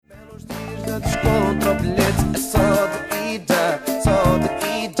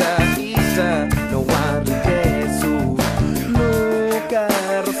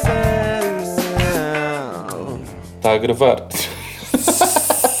está a gravar.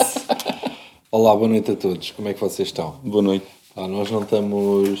 Olá, boa noite a todos. Como é que vocês estão? Boa noite. Nós não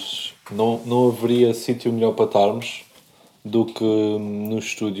estamos... Não haveria sítio melhor para estarmos do que no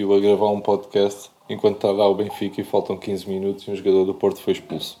estúdio a gravar um podcast enquanto está lá o Benfica e faltam 15 minutos e um jogador do Porto foi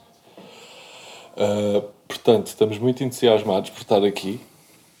expulso. Portanto, estamos muito entusiasmados por estar aqui.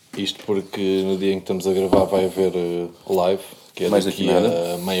 Isto porque no dia em que estamos a gravar vai haver live, que é mais daqui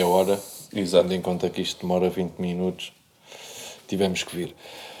a meia hora. Exato. Tendo em conta que isto demora 20 minutos, tivemos que vir.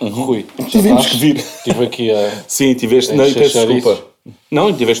 Rui, tivemos que vir. Estive aqui a... Sim, tiveste... Não, peço desculpa.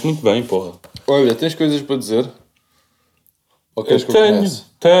 Não, tiveste muito bem, porra. Olha, tens coisas para dizer? Ou queres que eu comece?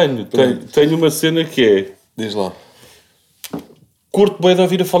 Tenho uma cena que é... Diz lá. Curto bem de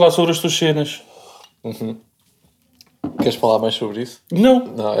ouvir a falar sobre as tuas cenas. Queres falar mais sobre isso?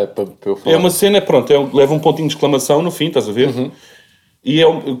 Não, é para eu falar. É uma cena, pronto, leva um pontinho de exclamação no fim, estás a ver? E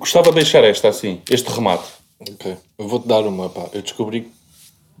eu gostava de deixar esta assim, este remate. Ok. Eu vou-te dar uma, pá. Eu descobri que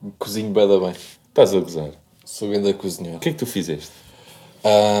cozinho bem. Estás a gozar. Sou grande a cozinhar. O que é que tu fizeste?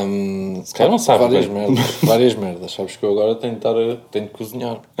 Se calhar não sabes. Várias merdas. Sabes que eu agora tenho de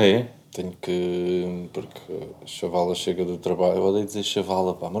cozinhar. É? Tenho que... Porque a chavala chega do trabalho... Eu odeio dizer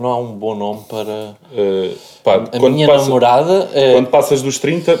chavala, pá. Mas não há um bom nome para... namorada... Quando passas dos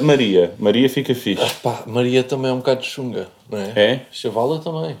 30, Maria. Maria fica fixe. Pá, Maria também é um bocado chunga, não é? É? Chavala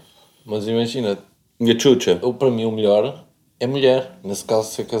também. Mas imagina... Minha chucha. Para mim o melhor é mulher. Nesse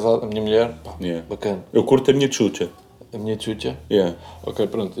caso, ser casado, a minha mulher... Pá, bacana. Eu curto a minha chucha. A minha chucha? Yeah. Ok,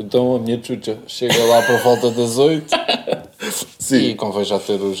 pronto. Então a minha chucha chega lá para volta das 8 Sim. E convém já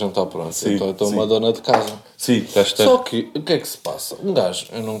ter o jantar pronto. Sim, então eu estou uma dona de casa. Sim, Só que, o que é que se passa? Um gajo,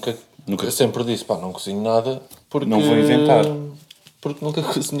 eu sempre disse, pá, não cozinho nada porque... Não vou inventar. Porque nunca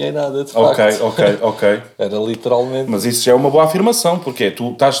cozinhei nada, de facto. Ok. Era literalmente... Mas isso já é uma boa afirmação, porque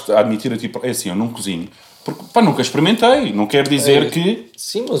tu estás a admitir a ti... É assim, eu não cozinho. Porque, pá, nunca experimentei. Não quer dizer que...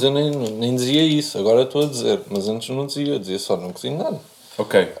 Sim, mas eu nem dizia isso. Agora estou a dizer. Mas antes não dizia. Eu dizia só, não cozinho nada.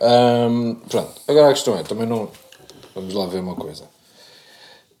 Ok. Pronto. Agora a questão é, também não... Vamos lá ver uma coisa.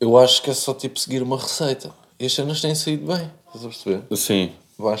 Eu acho que é só tipo seguir uma receita. E as cenas têm saído bem. Estás a perceber? Sim.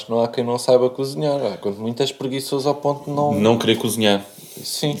 Eu acho que não há quem não saiba cozinhar. Quando muito és preguiçoso ao ponto de não... Não querer cozinhar.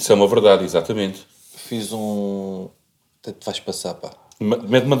 Sim. Isso é uma verdade, exatamente. Fiz um... Até te vais passar, pá.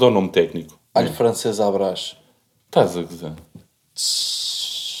 Manda o nome técnico. Alho francês à brás. Estás a gozar.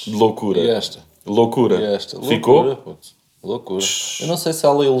 Loucura. E esta? Loucura. Ficou? Loucura, puto. Loucura. Eu não sei se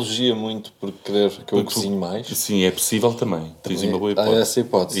ela elogia muito por querer que eu cozinhe mais. Sim, é possível também. Tens uma boa hipótese. Há essa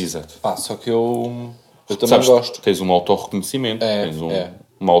hipótese. Exato. Só que eu também sabes, gosto. Tens um autorreconhecimento. Tens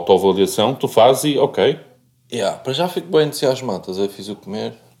uma autoavaliação. Tu fazes e ok. Para já fico bem entusiasmado. Eu fiz o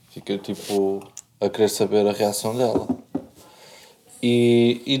comer. Fiquei tipo a querer saber a reação dela.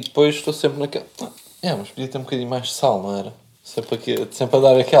 E depois estou sempre naquela... mas podia ter um bocadinho mais de sal, não era? Sempre a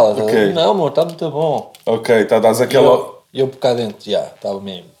dar aquela. Okay. Não, amor, está muito bom. Ok, dás aquela... E eu por cá dentro, estava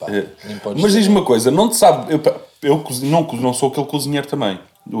mesmo, pá. Mas diz-me uma coisa, não te sabe... Eu não sou aquele cozinheiro também.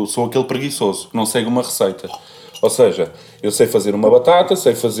 Eu sou aquele preguiçoso, que não segue uma receita. Ou seja, eu sei fazer uma batata,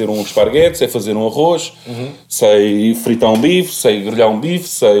 sei fazer um esparguete, sei fazer um arroz, sei fritar um bife, sei grelhar um bife,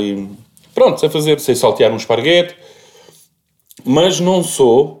 sei... Pronto, sei saltear um esparguete. Mas não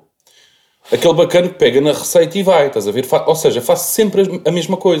sou aquele bacana que pega na receita e vai, estás a ver? Ou seja, faço sempre a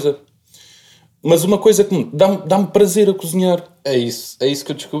mesma coisa. Mas uma coisa que dá-me prazer a cozinhar. É isso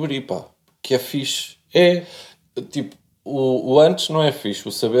que eu descobri, pá. Que é fixe. É. Tipo, o antes não é fixe,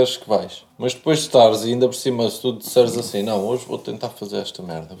 o saberes que vais. Mas depois de estares e ainda por cima, se tu disseres assim, não, hoje vou tentar fazer esta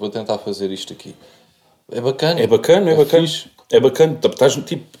merda, vou tentar fazer isto aqui. É bacana. É bacana. Fixe. É bacana.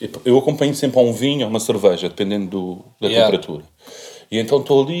 Eu acompanho sempre a um vinho ou uma cerveja, dependendo da temperatura. E então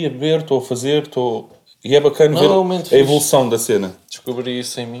estou ali a beber, estou a fazer, e é bacana ver a evolução da cena. Descobri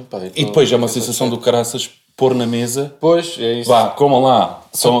isso em mim, pá. E depois é uma sensação do caraças pôr na mesa. Pois, é isso. Vá, comam lá.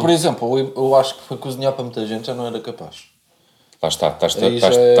 Por exemplo, eu acho que para cozinhar para muita gente já não era capaz. Lá está,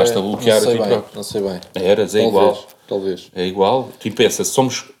 estás-te a bloquear a ti próprio. Não sei bem. Eras, é igual. Talvez. É igual. Tu pensa,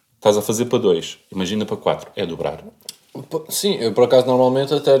 estás a fazer para 2, imagina para 4, é dobrar. Sim, eu por acaso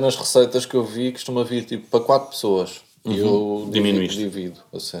normalmente até nas receitas que eu vi costuma vir tipo para 4 pessoas. E eu divido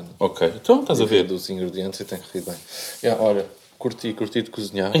a cena. Ok, então estás a ver. Dos ingredientes e tem que rir bem. Olha, curti de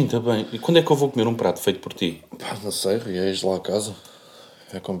cozinhar. Ainda bem. E quando é que eu vou comer um prato feito por ti? Não sei, ias lá a casa.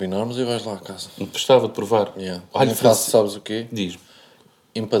 É combinarmos e vais lá a casa. Gostava de provar. Olha, sabes o quê? Diz-me.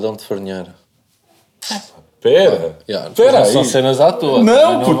 Empadão de farinheira. Espera aí. São cenas à toa.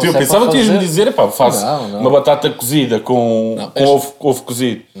 Não, puto, eu pensava que ias-me dizer, faço uma batata cozida com ovo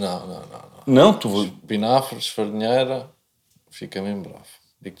cozido. Não. Não, tu... Espinafres, farinheira, fica mesmo bravo.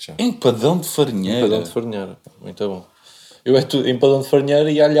 Digo-te já. Empadão de farinheira. Empadão de farinheira. Muito bom. Eu é tudo empadão de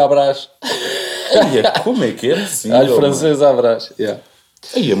farinheira e alho à brás. Como é que é possível? Alho francês à brás. Yeah.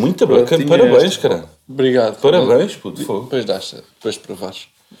 Aí é muito bacana. Parabéns, cara. Obrigado. Parabéns, puto. Fogo. Depois depois provares.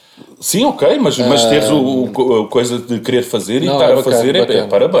 Sim, ok, mas teres a coisa de querer fazer e estar a fazer é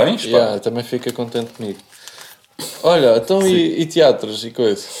parabéns, pá. Yeah, também fica contente comigo. Olha, então e teatros e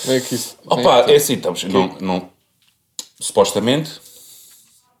coisas? Como é que isso... Opa, é assim, estamos... supostamente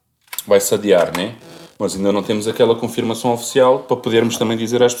vai-se adiar, né? Mas ainda não temos aquela confirmação oficial para podermos também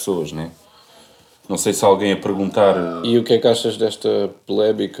dizer às pessoas, né? Não sei se alguém a perguntar... E o que é que achas desta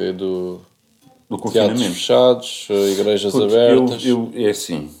polémica do confinamento? Teatros fechados, igrejas abertas? É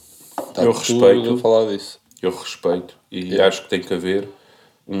assim, Está eu tudo respeito... a falar disso. Eu respeito e acho que tem que haver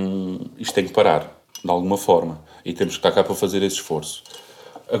isto tem que parar, de alguma forma. E temos que estar cá para fazer esse esforço.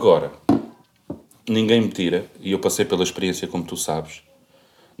 Agora, ninguém me tira, e eu passei pela experiência como tu sabes,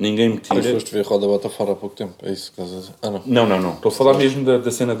 ninguém me tira... Tu foste ver Roda Bota fora há pouco tempo, é isso que estás a dizer? Ah, não. Não. Estou a falar mesmo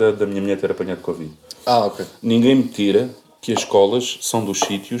da cena da minha mulher ter apanhado Covid. Ah, ok. Ninguém me tira que as escolas são dos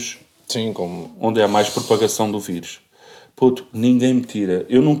sítios Sim, como... onde há mais propagação do vírus. Puto, ninguém me tira.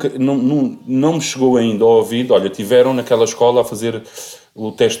 Eu nunca... Não me chegou ainda ao ouvido... Olha, tiveram naquela escola a fazer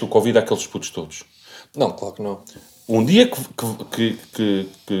o teste do Covid àqueles putos todos. Não, claro que não. Um dia que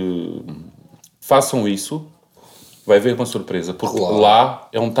façam isso, vai haver uma surpresa. Porque lá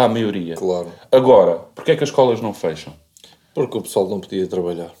é onde está a maioria. Claro. Agora, porquê é que as escolas não fecham? Porque o pessoal não podia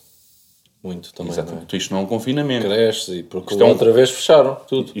trabalhar. Muito também. Exatamente. Isto não é um confinamento. Cresces e porque outra vez fecharam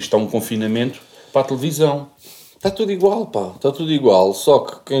tudo. Isto é um confinamento para a televisão. Está tudo igual, pá. Está tudo igual. Só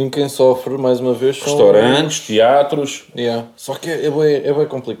que quem sofre, mais uma vez, são... Restaurantes, teatros... Yeah. Só que é bem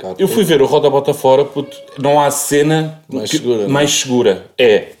complicado. Eu fui ver o Roda Bota Fora, puto, não há cena mais segura.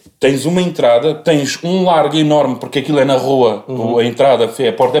 Tens uma entrada, tens um largo enorme, porque aquilo é na rua, a entrada,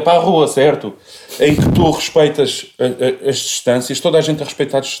 a porta é para a rua, certo? Em que tu respeitas as distâncias, toda a gente a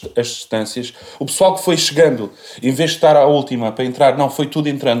respeitar as distâncias. O pessoal que foi chegando, em vez de estar à última para entrar, não, foi tudo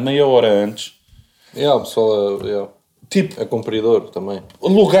entrando meia hora antes. O pessoal tipo, é cumpridor também.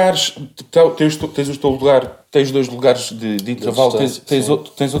 Lugares, tens o teu lugar, tens 2 lugares de intervalo, tens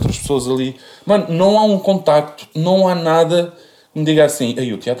outras pessoas ali. Mano, não há um contacto, não há nada que me diga assim,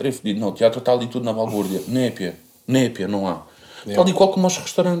 o teatro é fedido. Não, o teatro está ali tudo na balbúrdia. Népia, não há. Tal e qual como aos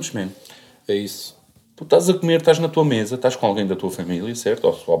restaurantes, man. É isso. Tu estás a comer, estás na tua mesa, estás com alguém da tua família,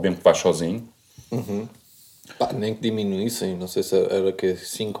 certo? Ou mesmo que vais sozinho. Pá, nem que diminuíssem, não sei se era que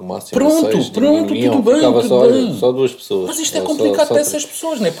 5 máximo. Pronto, 6, tudo bem. Só 2 pessoas. Mas isto é complicado para essas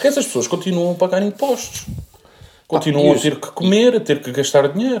pessoas, não é? Porque essas pessoas continuam a pagar impostos. Continuam a ter que comer, a ter que gastar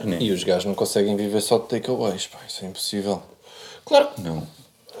dinheiro, não é? E os gajos não conseguem viver só de takeaways, pá, isso é impossível. Claro que não.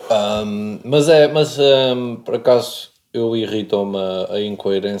 Mas por acaso, eu irritam-me a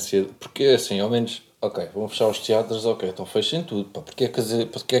incoerência, porque assim, ao menos, ok, vão fechar os teatros, ok, então fechem tudo, pá, porque é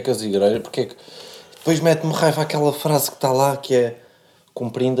que as igrejas, porque é que... Depois mete-me raiva aquela frase que está lá, que é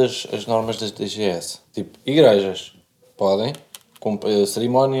cumprindo as normas das DGS. Tipo, igrejas podem,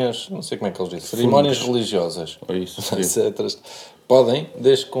 cerimónias, não sei como é que eles dizem, cerimónias religiosas, etc. Podem,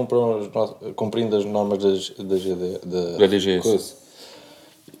 desde que cumprindo as normas da DGS.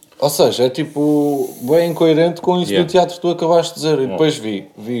 Ou seja, é tipo, bem incoerente com isso do teatro que tu acabaste de dizer. E depois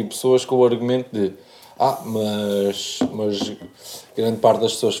vi pessoas com o argumento de mas grande parte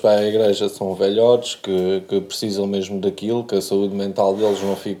das pessoas que vai à igreja são velhotes, que precisam mesmo daquilo, que a saúde mental deles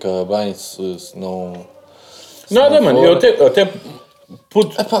não fica bem se não... Nada, mano, eu até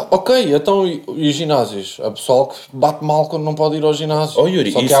puto. Epá, ok, então e os ginásios? Há pessoal que bate mal quando não pode ir ao ginásio. Oh,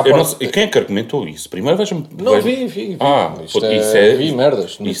 Yuri, quem é que argumentou isso? Primeiro veja-me... Vi. Vi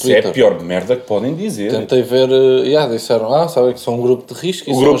merdas no isso Twitter. É a pior merda que podem dizer. Tentei ver, disseram, sabem que são um grupo de risco.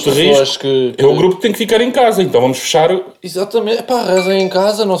 E o grupo de risco é o grupo que tem que ficar em casa, então vamos fechar... Exatamente, pá, rezem em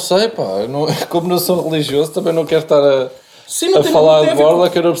casa, não sei, pá, como não sou religioso, também não quero estar a falar de borla,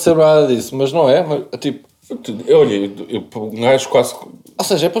 que eu não percebo nada disso, mas não é, mas, tipo... Olha, um gajo quase... Ou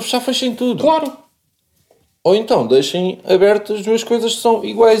seja, é para fechar, fechem tudo. Claro. Ou então, deixem abertas 2 coisas que são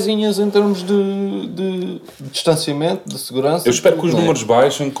iguaizinhas em termos de distanciamento, de segurança. Eu espero que os números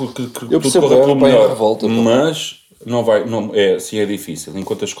baixem, que eu percebo tudo corra pelo melhor. Revolta, mas não vai, sim, é difícil.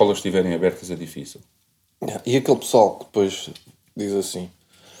 Enquanto as escolas estiverem abertas é difícil. E aquele pessoal que depois diz assim,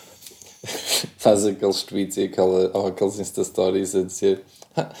 faz aqueles tweets e ou aqueles Insta Stories a dizer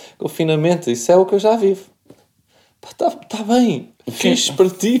confinamento, isso é o que eu já vivo. Pá, tá bem. Fixe para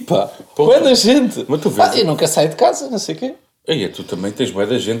ti, pá. Quanta gente. Mas tu vês... eu nunca saio de casa, não sei o quê. Aí, tu também tens bué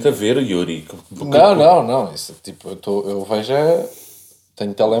da gente a ver, Yuri. Não. Isso, tipo, eu vejo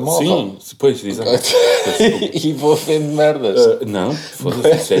Tenho telemóvel. Sim, depois diz. E vou vendo merdas. Não,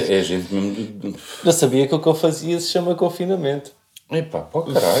 foda-se, é gente mesmo... Não sabia que o que eu fazia se chama confinamento. Epá, pá,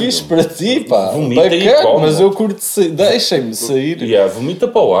 caralho. Fiz para ti, pá. Vomita e Bacana, come. mas eu curto deixem-me sair. Vomita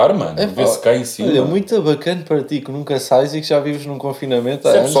para o ar, mano. Vê se cai em cima. Olha, muito bacana para ti, que nunca sais e que já vives num confinamento.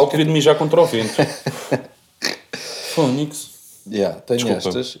 É pessoal que vir mijar contra o vento. Fónix. Tenho Desculpa.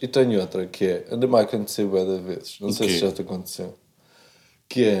 estas e tenho outra que é, anda-me a acontecer bué de vezes, não sei se já te aconteceu,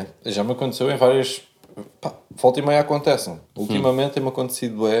 que é, já me aconteceu em várias, pá, volta e meia acontecem, ultimamente tem-me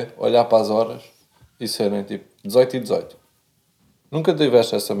acontecido olhar para as horas e serem tipo 18 e 18, nunca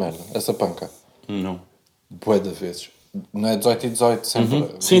tiveste essa merda, essa panca? Não. Bué de vezes, não é 18 e 18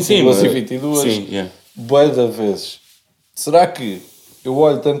 sempre, Sim, 22 e 22, sim, bué de vezes, será que eu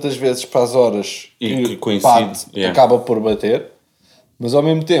olho tantas vezes para as horas e que coincide, pá, acaba por bater, mas ao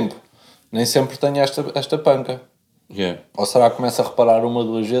mesmo tempo nem sempre tenho esta panca. Ou será que começo a reparar uma ou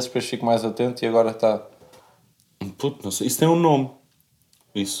duas vezes, depois fico mais atento e agora está... Puto, não sei. Isso tem um nome.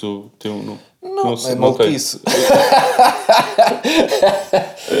 Isso tem um nome. Não sei, é maluquice.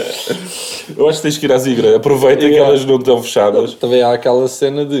 Eu acho que tens que ir às igrejas. Aproveita que elas não estão fechadas. Também há aquela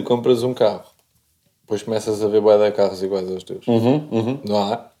cena de compras um carro, depois começas a ver bué de carros iguais aos teus. Não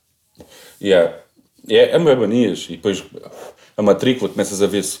há? É manias. E depois a matrícula, começas a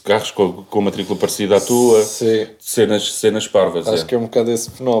ver se carros com a matrícula parecida à tua. Sim. Cenas parvas. Acho que é um bocado esse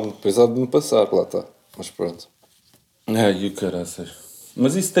fenómeno. Depois há de me passar, lá está. Mas pronto. Ai, o caraças.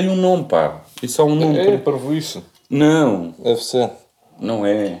 Mas isso tem um nome, pá. Isso há um nome. É parvoíce. Não. Deve ser. Não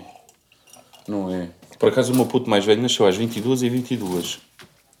é. Por acaso o meu puto mais velho nasceu às 22 e 22.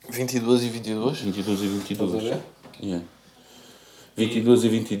 22 e 22? 22 e 22. Estás a ver? 22 e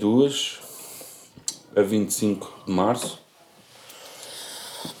 22. A 25 de março.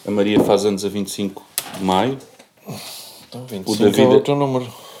 A Maria faz anos a 25 de maio. Então 25 é outro número.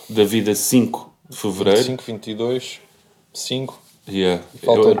 David a 5 de fevereiro. 5, 22, 5. Yeah.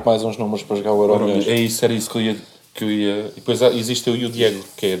 Faltam mais uns números para jogar o Euro mesmo. Era isso que eu ia... E depois existe eu e o Diego,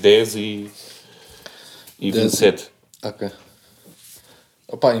 que é 10 e 27. Ok.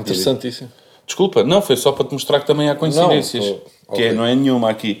 Opa, interessantíssimo. Desculpa, não, foi só para te mostrar que também há coincidências. Okay. Não é nenhuma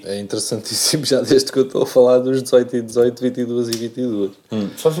aqui. É interessantíssimo já desde que eu estou a falar dos 18 e 18, 22 e 22.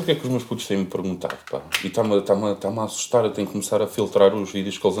 Sabes o que é que os meus putos têm-me perguntado, pá? E está-me a assustar, eu tenho que começar a filtrar os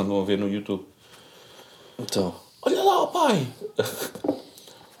vídeos que eles andam a ver no YouTube. Então... Olha lá, pai!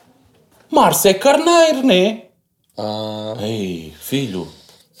 Márcio é carneiro, né? Ei, filho,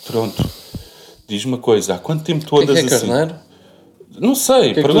 pronto. Diz-me uma coisa, há quanto tempo tu andas assim? assim? Carneiro? Não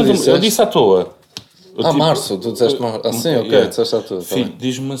sei, pergunta-me, eu disse à toa. Março, tu disseste Março. Ah, sim, ok, disseste à toa. Filho,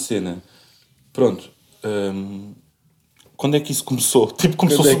 diz-me uma cena. Pronto. Quando é que isso começou? Tipo,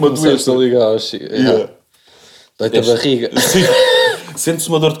 começou-se uma doença. A ligar, dói-te a barriga. Sim. Sentes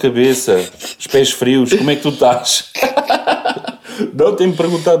uma dor de cabeça, os pés frios, como é que tu estás? Não, tem-me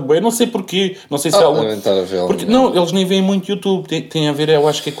perguntado bem, não sei porquê. Não sei se há algum... Porque, não, eles nem veem muito YouTube. Tem a ver, eu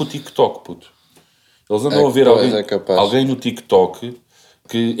acho que é com o TikTok, puto. Eles andam a ver alguém no TikTok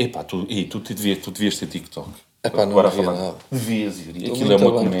que... Epá, tu devias ter TikTok. Epá, não devia nada. Devias ir. Aquilo é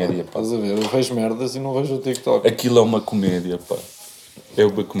uma comédia, pá. Estás a ver? Eu vejo merdas e não vejo o TikTok. Aquilo é uma comédia, pá. É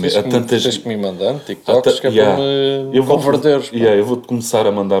uma comédia. Tens que me mandar TikToks que é para me converteres. Eu vou-te começar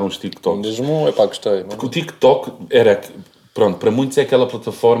a mandar uns TikToks. Mesmo, epá, gostei. Porque o TikTok era... Pronto, para muitos é aquela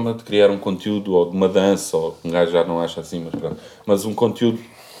plataforma de criar um conteúdo, ou de uma dança, ou um gajo já não acha assim, mas pronto. Mas um conteúdo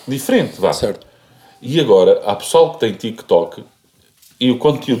diferente, vá. Certo. E agora, há pessoal que tem TikTok e o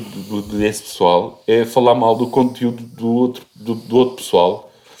conteúdo desse pessoal é falar mal do conteúdo do outro pessoal.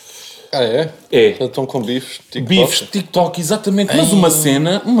 Ah, é? É. Já estão com bifes TikTok? Bifes TikTok, exatamente. Mas uma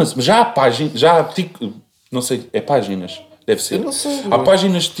cena... já há páginas... não sei, é páginas. Deve ser. Eu não sei. Há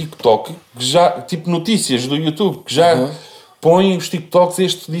páginas de TikTok que já... Tipo notícias do YouTube que já... Põem os TikToks,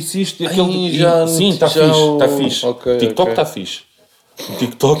 este disse isto e aquele... Sim, está fixe. Está fixe. Okay, TikTok está fixe. O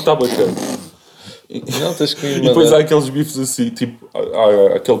TikTok está bacana. Não, tens que E depois há aqueles bifes assim, tipo...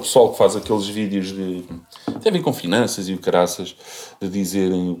 Há aquele pessoal que faz aqueles vídeos de... Tem a ver com finanças e o caraças. De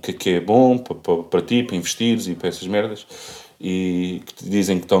dizerem o que é bom para ti, para investires e para essas merdas. E que te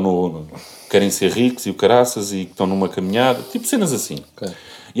dizem que estão querem ser ricos e o caraças e que estão numa caminhada. Tipo cenas assim. Okay.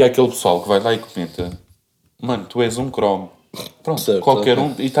 E há aquele pessoal que vai lá e comenta... Mano, tu és um cromo. Pronto, certo, qualquer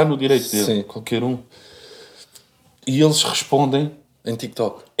um. E está no direito dele. Sim. Qualquer um. E eles respondem... Em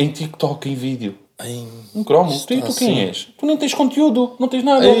TikTok? Em TikTok, em vídeo. Um cromo. Tu quem assim. és? Tu nem tens conteúdo. Não tens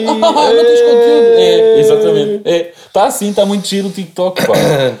nada. Não tens conteúdo. Exatamente. Está assim, está muito giro o TikTok, pá.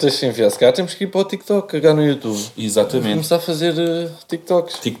 Tens que enviar. Se calhar temos que ir para o TikTok, cagar no YouTube. Exatamente. Começar a fazer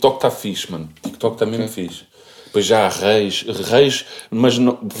TikToks. TikTok está fixe, mano. TikTok está mesmo fixe. Depois já há reis, mas,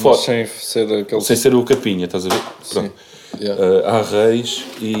 não, sem ser aquele... sem ser o capinha, estás a ver? Sim. Há reis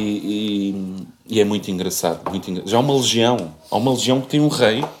e é muito engraçado, Já há uma legião que tem um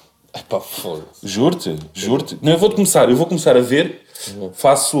rei. Epá, foda-se. Juro-te. Não, eu vou começar a ver,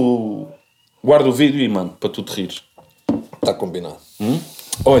 guardo o vídeo e mando, para tu te rires. Está combinado.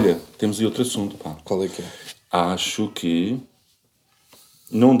 Olha, temos aí outro assunto, pá. Qual é que é? Acho que,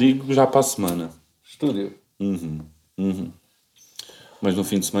 não digo já para a semana. Estúdio. Mas no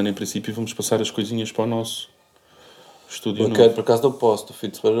fim de semana, em princípio, vamos passar as coisinhas para o nosso estúdio novo. Ok, por acaso eu posso. No fim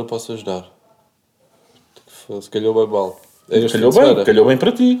de semana eu posso ajudar. Se calhou bem mal. Calhou bem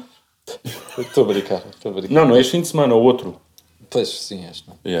para ti. Estou a brincar. Não é este fim de semana, ou outro. Pois, sim, este.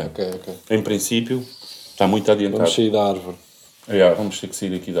 Yeah. Ok. Em princípio, está muito adiantado. Vamos sair da árvore. Vamos ter que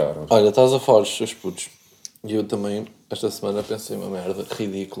sair aqui da árvore. Olha, estás a falar dos seus putos. E eu também, esta semana, pensei uma merda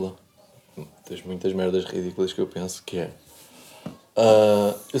ridícula. Tens muitas merdas ridículas que eu penso que é...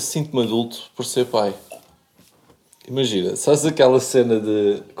 eu sinto-me adulto por ser pai. Imagina, sabes aquela cena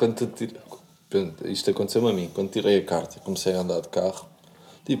de... Isto aconteceu-me a mim. Quando tirei a carta e comecei a andar de carro.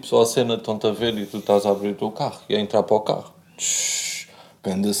 Tipo, só a cena de estão-te a ver e tu estás a abrir o teu carro e a entrar para o carro.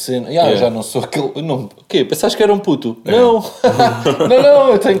 Grande cena. Eu já não sou aquele... Não, o quê? Pensaste que era um puto? Não.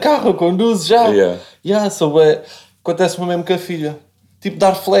 não, eu tenho carro, eu conduzo já. Sou bem... Acontece-me mesmo com a filha. Tipo,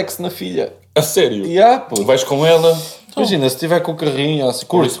 dar flex na filha. A sério? Pô. Vais com ela... Imagina, se estiver com o carrinho, assim,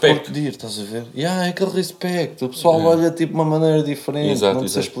 curto de ir, estás a ver? É aquele respeito. O pessoal olha tipo de uma maneira diferente, não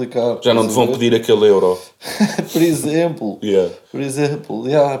sei explicar. Já não te vão pedir aquele euro. Por exemplo.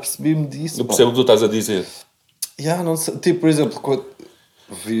 Percebi-me disso. Eu percebo o que tu estás a dizer. Não sei. Tipo, por exemplo, quando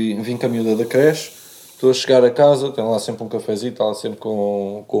vim com a miúda da creche, estou a chegar a casa, tenho lá sempre um cafezinho, está lá sempre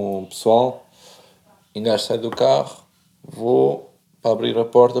com o pessoal, e um gajo sai do carro, vou... para abrir a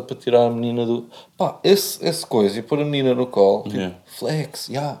porta, para tirar a menina do... esse coisa, e pôr a menina no colo, tipo, flex,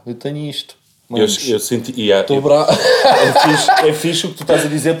 eu tenho isto. Eu senti... Estou bravo. É fixe o que tu estás a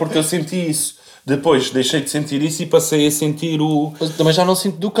dizer, porque eu senti isso. Depois deixei de sentir isso e passei a sentir o... Mas também já não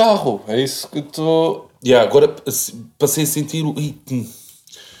sinto do carro, é isso que estou... Agora passei a sentir o...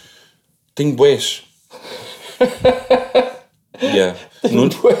 Tenho bués.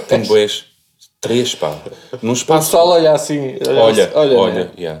 Tenho bués. 3, pá. Num espaço... Só olha assim.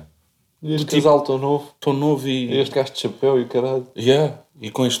 Olha. E este casal tão novo. Tão novo e... Este gajo de chapéu e o caralho. E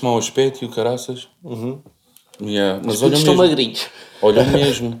com este mau aspecto e o caraças. Mas olham mesmo. Magrinhos. Olham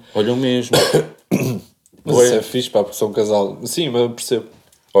mesmo. Mas isso é fixe, pá, porque são um casal... Sim, mas eu percebo.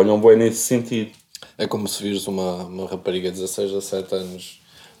 Olham bem nesse sentido. É como se vires uma rapariga de 16 a 17 anos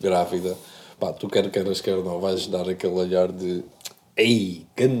grávida. Pá, tu quer não, vais dar aquele olhar de... Ei,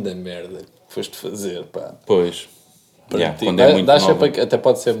 ganda merda que foste fazer, pá. Pois. Quando é muito nova. Até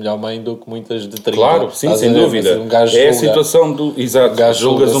pode ser melhor mãe do que muitas de 30. Claro, sim, sem dúvida. É a situação do... Exato,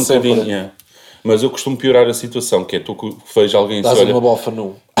 julgas um bocadinho. Mas eu costumo piorar a situação, que é tu que vejo alguém... Dás uma bofa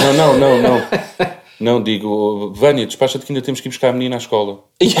nu. Não. Não, digo... Vânia, despacha-te que ainda temos que ir buscar a menina à escola.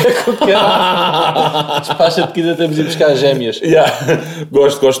 Despacha-te que ainda temos que ir buscar as gêmeas.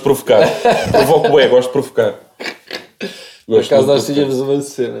 Gosto de provocar. Provoco gosto de provocar. Por acaso nós tínhamos uma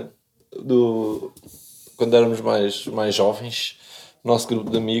cena quando éramos mais jovens, o nosso grupo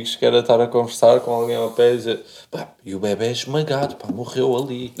de amigos, que era estar a conversar com alguém ao pé e dizer, e o bebê é esmagado, morreu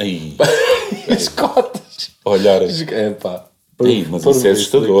ali. E as cotas. Olharem. Mas isso é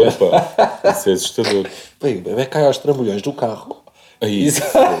assustador, pá. Isso é assustador. O bebê cai aos trambolhões do carro. Isso.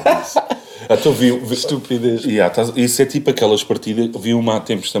 Estupidez. Isso é tipo aquelas partidas. Vi uma há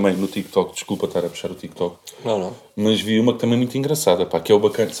tempos também no TikTok. Desculpa estar a puxar o TikTok. Não. Mas vi uma que também é muito engraçada, pá, que é o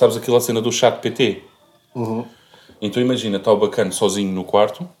bacana. Sabes aquela cena do chat PT? Então imagina, está o bacana sozinho no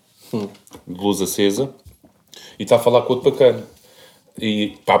quarto, de luz acesa, e está a falar com o outro bacana.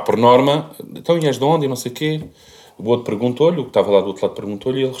 E pá, por norma, então e és de onde? E não sei o quê. O outro perguntou-lhe, o que estava lá do outro lado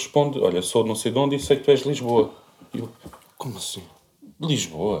perguntou-lhe, e ele responde: olha, sou de não sei de onde e sei que tu és de Lisboa. E eu, como assim? De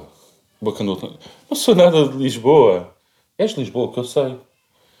Lisboa? O bacana, não sou nada de Lisboa. És de Lisboa, que eu sei.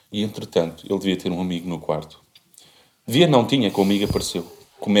 E entretanto, ele devia ter um amigo no quarto. Tinha, que o amigo apareceu.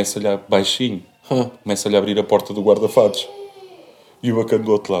 Começa-lhe a baixinho. Começa-lhe a abrir a porta do guarda-fatos. E o bacana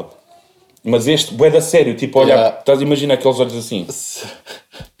do outro lado. Mas este, bué da sério, tipo, olha, estás a imaginar aqueles olhos assim. Estás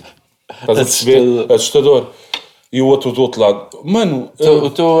a perceber? Assustador. E o outro do outro lado. Mano, o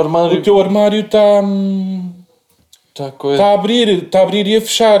teu armário está... Está a abrir e a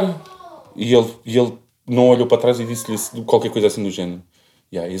fechar. E ele não olhou para trás e disse-lhe qualquer coisa assim do género.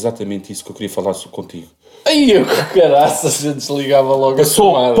 Exatamente isso que eu queria falar contigo. Ai, eu que caraças, eu desligava logo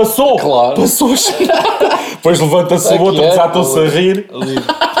Passou! Claro. Passou! Depois levanta-se o outro, desatam-se a rir.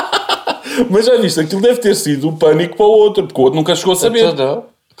 Mas já viste, aquilo deve ter sido um pânico para o outro, porque o outro nunca chegou a saber.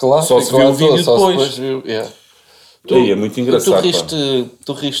 Claro, Só se viu o vídeo depois. Yeah. É muito engraçado.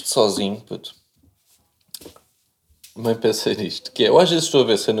 Tu riste sozinho, puto. Bem pensei nisto. Que é, eu às vezes estou a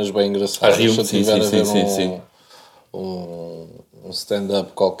ver cenas bem engraçadas. Rio-me, Se eu sim, estiver sim, a ver sim, sim. um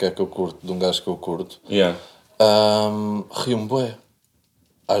stand-up qualquer que eu curto, de um gajo que eu curto, Yeah. rio-me bué.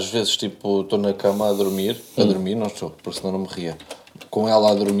 Às vezes, tipo, estou na cama a dormir, não estou, porque senão não me ria. Com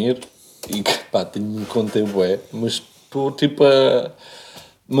ela a dormir, e pá, tenho-me contei bué, mas tipo,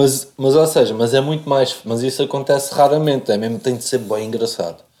 ou seja, mas é muito mais, mas isso acontece raramente, é mesmo, tem de ser bem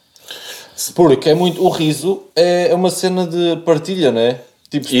engraçado. Porque é muito, o riso é uma cena de partilha, não é?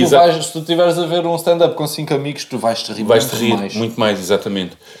 Tipo, se tu estiveres a ver um stand-up com 5 amigos, tu vais-te rir muito mais,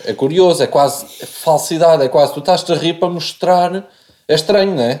 exatamente. É curioso, é quase falsidade, é quase, tu estás-te a rir para mostrar, é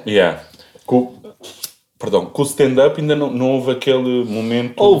estranho, não é? Yeah. Com o stand-up ainda não houve aquele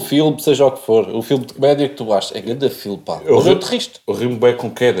momento... Ou o filme, seja o que for, o filme de comédia que tu achas, é grande filme, pá. Eu te riste. Eu rimo bem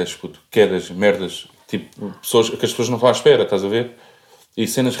com quedas, puto. Quedas, merdas. Tipo, pessoas que as pessoas não estão à espera, estás a ver? E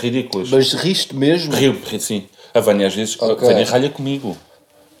cenas ridículas. Mas riste mesmo? Rio, sim. A Vânia às vezes... A Vânia ralha comigo.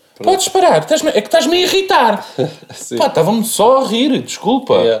 Podes parar, é que estás-me a irritar. Pá, estava-me só a rir,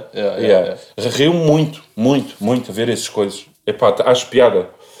 desculpa. Yeah. Rio muito, muito, muito a ver essas coisas. Epá, acho piada.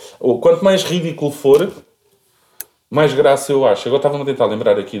 Quanto mais ridículo for, mais graça eu acho. Agora estava-me a tentar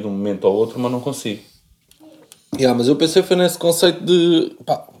lembrar aqui de um momento ou outro, mas não consigo. Mas eu pensei foi nesse conceito de...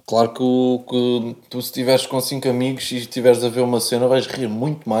 Pá, claro que tu se estiveres com 5 amigos e estiveres a ver uma cena, vais rir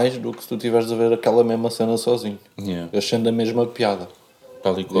muito mais do que se tu estiveres a ver aquela mesma cena sozinho. Achando a mesma piada.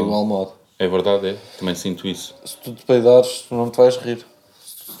 Tal e qual. De igual modo. É verdade, é. Também sinto isso. Se tu te peidares, tu não te vais rir.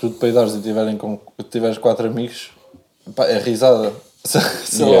 Se tu te peidares e tiveres 4 amigos, pá, é risada.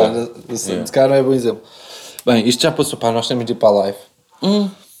 Sei lá, de cara não é bom exemplo. Bem, isto já passou, pá, nós temos de ir para a live.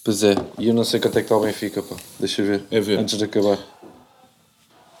 Pois é, e eu não sei quanto é que está o Benfica, pá. Deixa eu ver. É ver. Antes de acabar.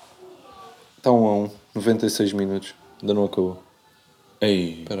 Está 1-1, 96 minutos. Ainda não acabou.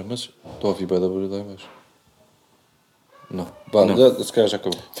 Ei. Espera, mas estou a ouvir bem da barulho lá embaixo. Não. Vá, se calhar já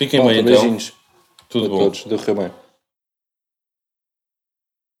acabou. Fiquem bem então. Beijinhos. Tudo a bom. todos. Deu bem.